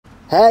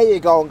How you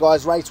going,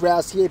 guys? Race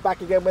Rals here,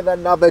 back again with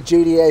another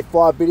GTA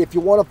 5 video. If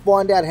you want to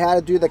find out how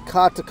to do the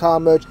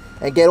car-to-car merge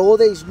and get all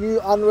these new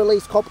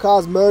unreleased cop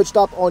cars merged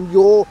up on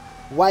your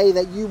way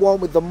that you want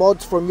with the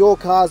mods from your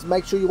cars,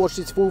 make sure you watch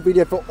this full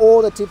video for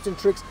all the tips and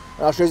tricks,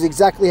 and I'll show you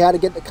exactly how to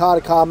get the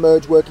car-to-car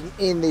merge working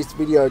in this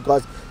video,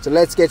 guys. So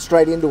let's get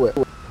straight into it.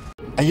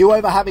 Are you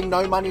over having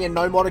no money and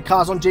no modded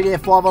cars on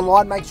GTA 5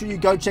 Online? Make sure you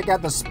go check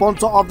out the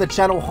sponsor of the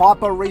channel,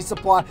 Hyper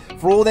Resupply,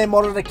 for all their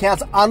modded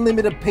accounts,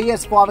 unlimited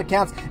PS5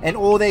 accounts, and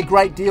all their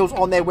great deals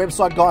on their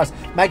website, guys.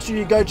 Make sure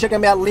you go check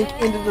them out, link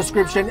in the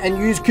description, and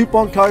use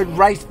coupon code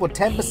RACE for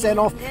 10%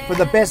 off for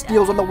the best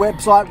deals on the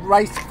website.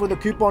 RACE for the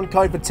coupon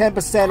code for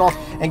 10% off,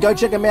 and go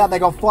check them out. They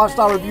got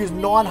 5-star reviews,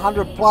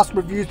 900 plus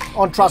reviews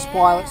on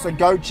Trustpilot, so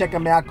go check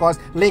them out, guys.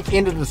 Link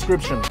in the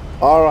description.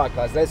 Alright,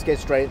 guys, let's get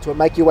straight into it.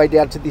 Make your way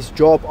down to this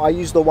job. I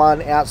use the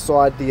one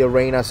outside the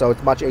arena, so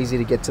it's much easier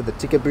to get to the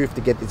ticket booth to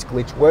get this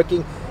glitch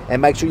working.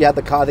 And make sure you have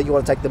the car that you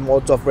want to take the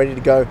mods off ready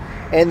to go,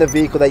 and the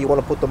vehicle that you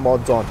want to put the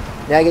mods on.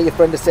 Now get your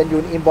friend to send you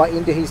an invite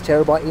into his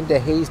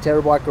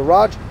Terabyte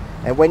garage,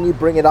 and when you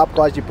bring it up,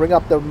 guys, you bring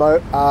up the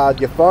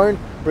your phone,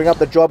 bring up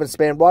the job and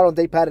spam right on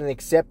D-pad and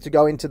accept to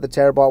go into the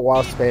Terabyte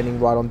while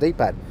spamming right on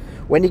D-pad.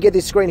 When you get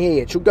this screen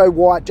here, it should go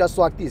white just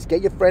like this.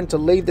 Get your friend to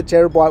leave the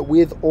Terabyte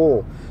with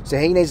ore. So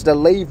he needs to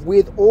leave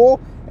with ore,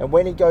 and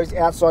when he goes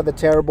outside the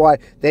Terabyte,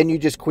 then you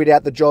just quit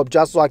out the job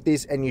just like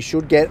this, and you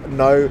should get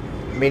no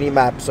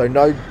minimap. So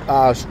no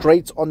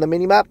streets on the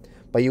minimap,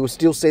 but you will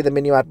still see the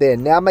minimap there.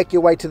 Now make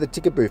your way to the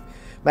ticket booth.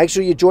 Make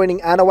sure you're joining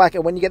Anahuac,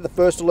 and when you get the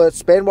first alert,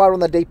 spam right on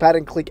the D-pad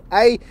and click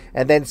A,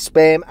 and then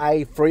spam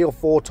A 3 or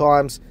 4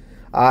 times.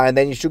 And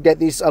then you should get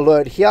this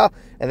alert here.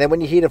 And then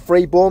when you hit the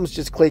free bombs,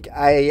 just click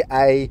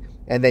A,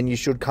 and then you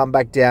should come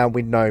back down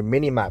with no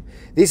minimap.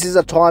 This is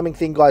a timing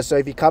thing, guys, so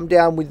if you come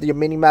down with your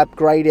minimap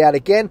grayed out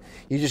again,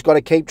 you just got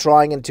to keep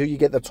trying until you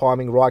get the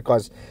timing right,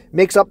 guys.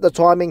 Mix up the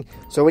timing,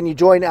 so when you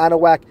join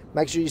Anahuac,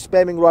 make sure you're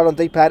spamming right on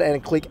D-pad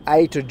and click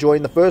A to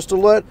join the first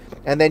alert,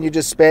 and then you're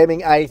just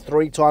spamming A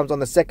 3 times on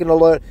the second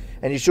alert,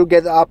 and you should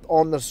get up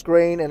on the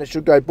screen, and it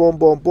should go boom,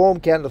 boom, boom,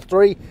 count to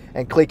 3,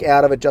 and click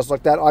out of it just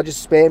like that. I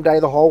just spammed A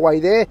the whole way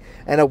there,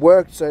 and it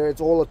worked, so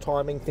it's all a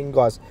timing thing,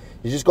 guys.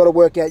 You just got to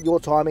work out your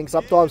timing.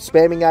 Sometimes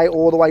spamming A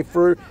all the way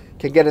through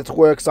can get it to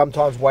work.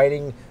 Sometimes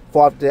waiting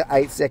 5 to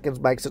 8 seconds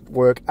makes it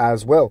work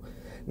as well.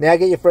 Now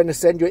get your friend to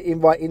send you an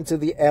invite into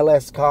the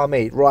LS car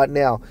meet right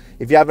now.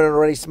 If you haven't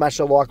already, smash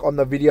a like on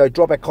the video.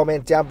 Drop a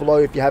comment down below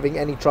if you're having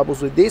any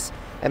troubles with this.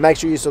 And make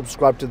sure you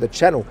subscribe to the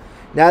channel.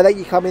 Now that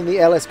you come in the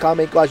LS car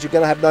meet, guys, you're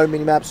going to have no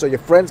minimap. So your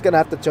friend's going to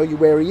have to tell you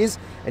where he is.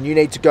 And you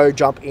need to go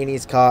jump in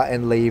his car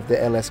and leave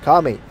the LS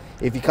car meet.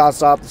 If you can't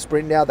start up the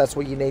sprint now, that's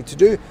what you need to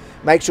do.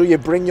 Make sure you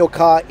bring your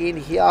car in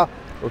here.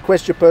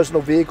 Request your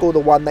personal vehicle, the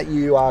one that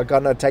you are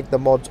going to take the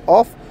mods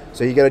off.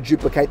 So you're going to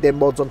duplicate their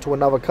mods onto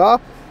another car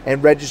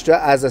and register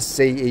as a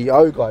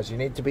CEO, guys. You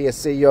need to be a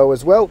CEO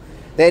as well.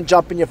 Then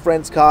jump in your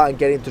friend's car and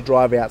get him to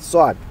drive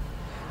outside.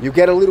 You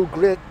get a little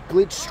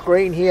glitch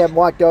screen here. It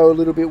might go a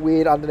little bit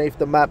weird underneath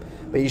the map,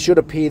 but you should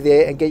appear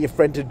there and get your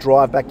friend to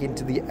drive back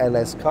into the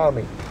LS car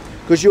meet.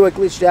 Because you are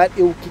glitched out,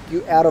 it will kick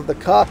you out of the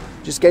car.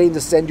 Just get him to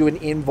send you an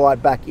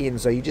invite back in.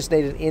 So you just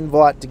need an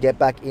invite to get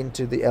back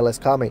into the LS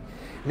car meet.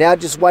 Now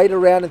just wait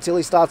around until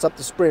he starts up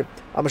the sprint.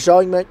 I'm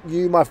showing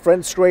you my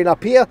friend's screen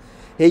up here.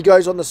 He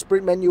goes on the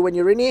sprint menu when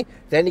you're in here.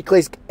 Then he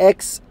clicks he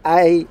clicks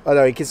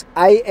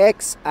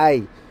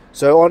AXA.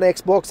 So on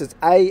Xbox it's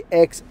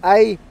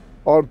AXA.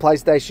 On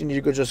PlayStation, you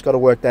just got to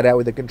work that out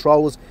with the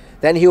controllers.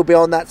 Then he'll be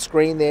on that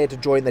screen there to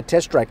join the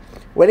test track.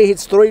 When he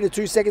hits 3 to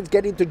 2 seconds,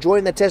 get him to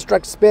join the test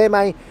track. Spam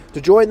A to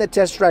join the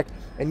test track.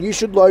 And you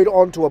should load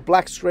onto a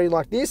black screen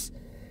like this.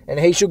 And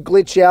he should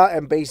glitch out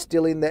and be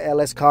still in the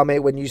LS car meet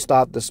when you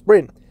start the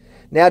sprint.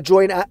 Now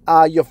join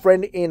your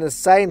friend in the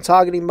same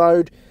targeting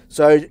mode.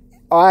 So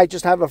I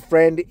just have a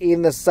friend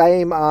in the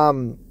same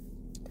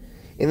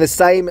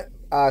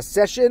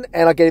session,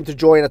 and I get him to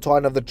join a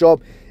time of the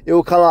job. It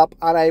will come up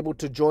unable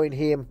to join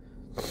him,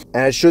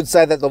 and it should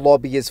say that the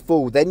lobby is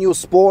full. Then you'll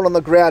spawn on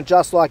the ground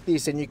just like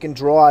this, and you can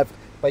drive,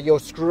 but your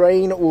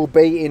screen will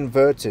be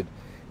inverted.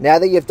 Now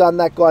that you've done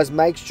that, guys,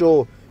 make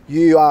sure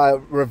you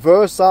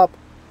reverse up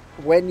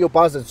when you're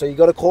buzzed. So you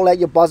got to call out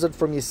your buzzard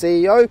from your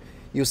CEO.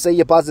 You'll see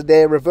your buzzard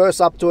there.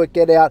 Reverse up to it,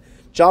 get out,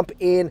 jump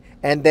in,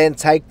 and then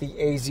take the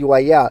easy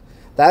way out.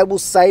 That will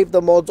save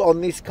the mods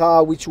on this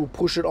car, which will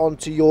push it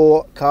onto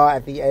your car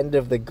at the end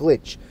of the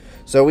glitch.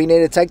 So we need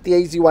to take the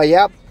easy way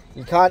out.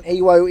 You can't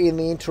EWO in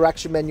the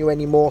interaction menu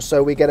anymore,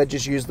 so we're going to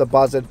just use the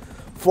buzzard.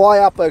 Fly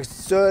up a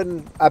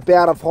certain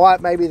amount of height,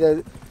 maybe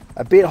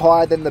a bit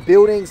higher than the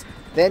buildings,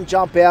 then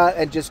jump out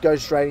and just go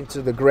straight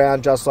into the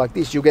ground just like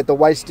this. You'll get the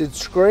wasted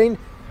screen,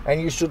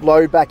 and you should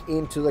load back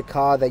into the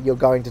car that you're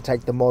going to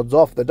take the mods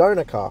off, the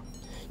donor car.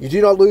 You do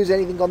not lose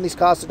anything on this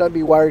car, so don't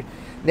be worried.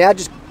 Now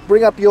just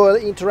bring up your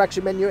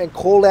interaction menu and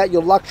call out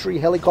your luxury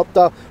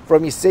helicopter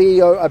from your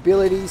CEO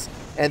abilities,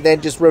 and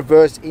then just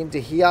reverse into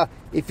here.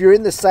 If you're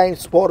in the same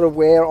spot of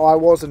where I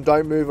was and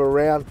don't move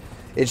around,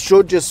 it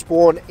should just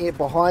spawn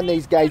behind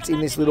these gates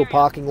in this little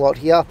parking lot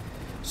here.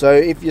 So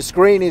if your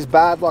screen is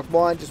bad like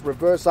mine, just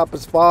reverse up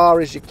as far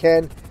as you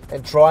can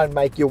and try and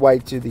make your way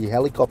to the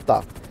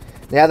helicopter.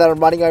 Now that I'm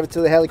running over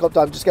to the helicopter,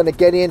 I'm just going to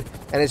get in,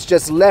 and it's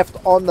just left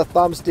on the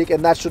thumbstick,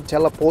 and that should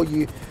teleport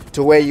you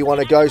to where you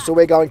want to go. So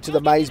we're going to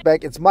the maze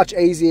bank. It's much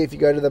easier if you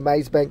go to the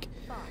maze bank.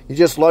 You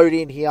just load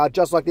in here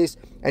just like this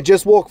and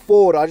just walk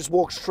forward. I just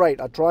walk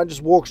straight. I try and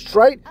just walk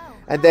straight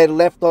and then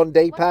left on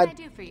D-pad,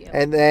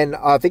 and then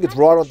I think it's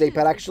right on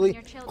D-pad actually.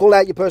 Call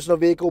out your personal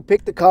vehicle,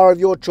 pick the car of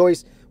your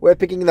choice. We're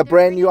picking the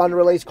brand new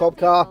unreleased cop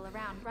car.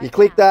 You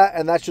click that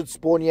and that should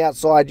spawn you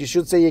outside. You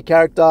should see your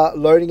character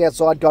loading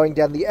outside, going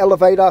down the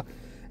elevator.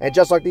 And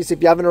just like this,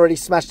 if you haven't already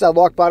smashed that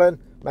like button,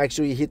 make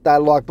sure you hit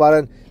that like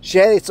button.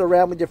 Share this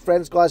around with your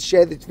friends, guys.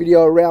 Share this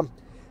video around.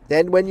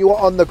 Then when you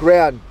are on the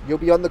ground, you'll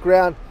be on the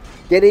ground.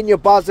 Get in your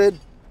buzzard.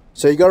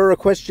 So you got to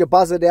request your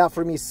buzzard out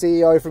from your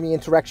CEO, from your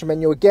interaction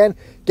menu again.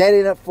 Get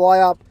in it, fly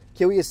up,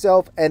 kill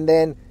yourself, and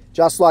then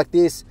just like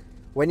this,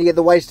 when you get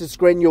the wasted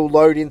screen, you'll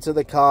load into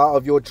the car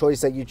of your choice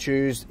that you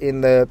choose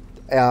in the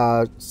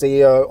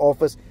CEO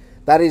office.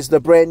 That is the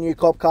brand new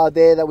cop car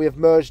there that we have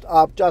merged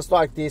up just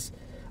like this.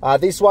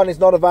 This one is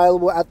not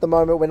available at the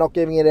moment. We're not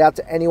giving it out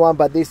to anyone,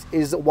 but this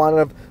is one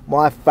of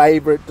my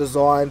favorite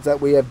designs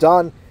that we have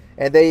done.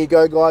 And there you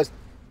go, guys.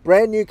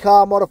 Brand new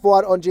car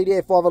modified on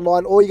GTA 5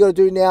 Online. All you got to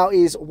do now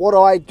is what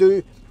I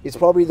do is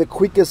probably the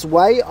quickest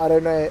way. I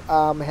don't know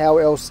how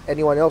else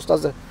anyone else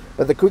does it,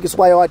 but the quickest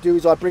way I do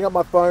is I bring up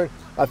my phone,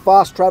 I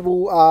fast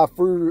travel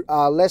through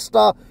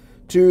Leicester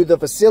to the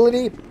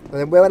facility, and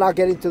then when I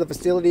get into the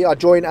facility, I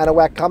join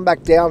Anahuac, come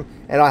back down,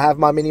 and I have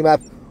my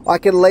mini-map. I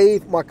can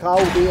leave, my car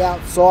will be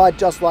outside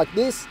just like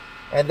this,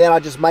 and then I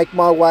just make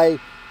my way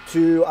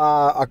to,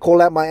 I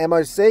call out my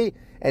MOC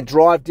and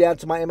drive down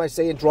to my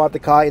MOC and drive the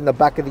car in the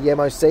back of the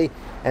MOC,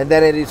 and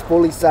then it is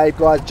fully saved,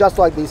 guys, just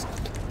like this.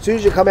 As soon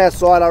as you come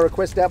outside, I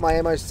request out my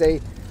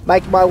MOC,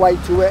 make my way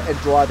to it and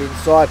drive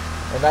inside,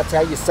 and that's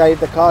how you save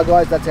the car,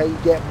 guys. That's how you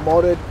get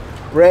modded,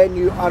 brand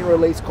new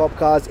unreleased cop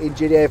cars in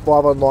GTA 5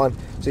 Online.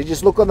 So you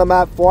just look on the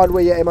map, find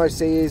where your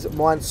MOC is.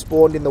 Mine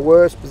spawned in the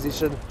worst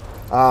position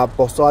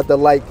beside the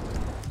lake.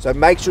 So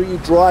make sure you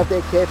drive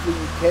there carefully.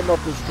 You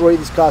cannot destroy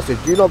this car. So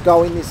do not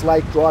go in this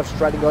lake, drive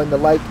straight and go in the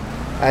lake.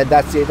 And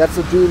that's it. That's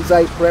the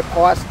Doomsday Prep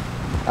heist.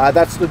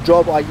 That's the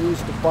job I use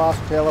to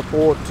fast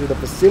teleport to the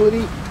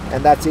facility.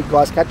 And that's it,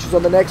 guys. Catch us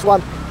on the next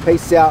one.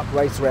 Peace out.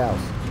 Race Rals.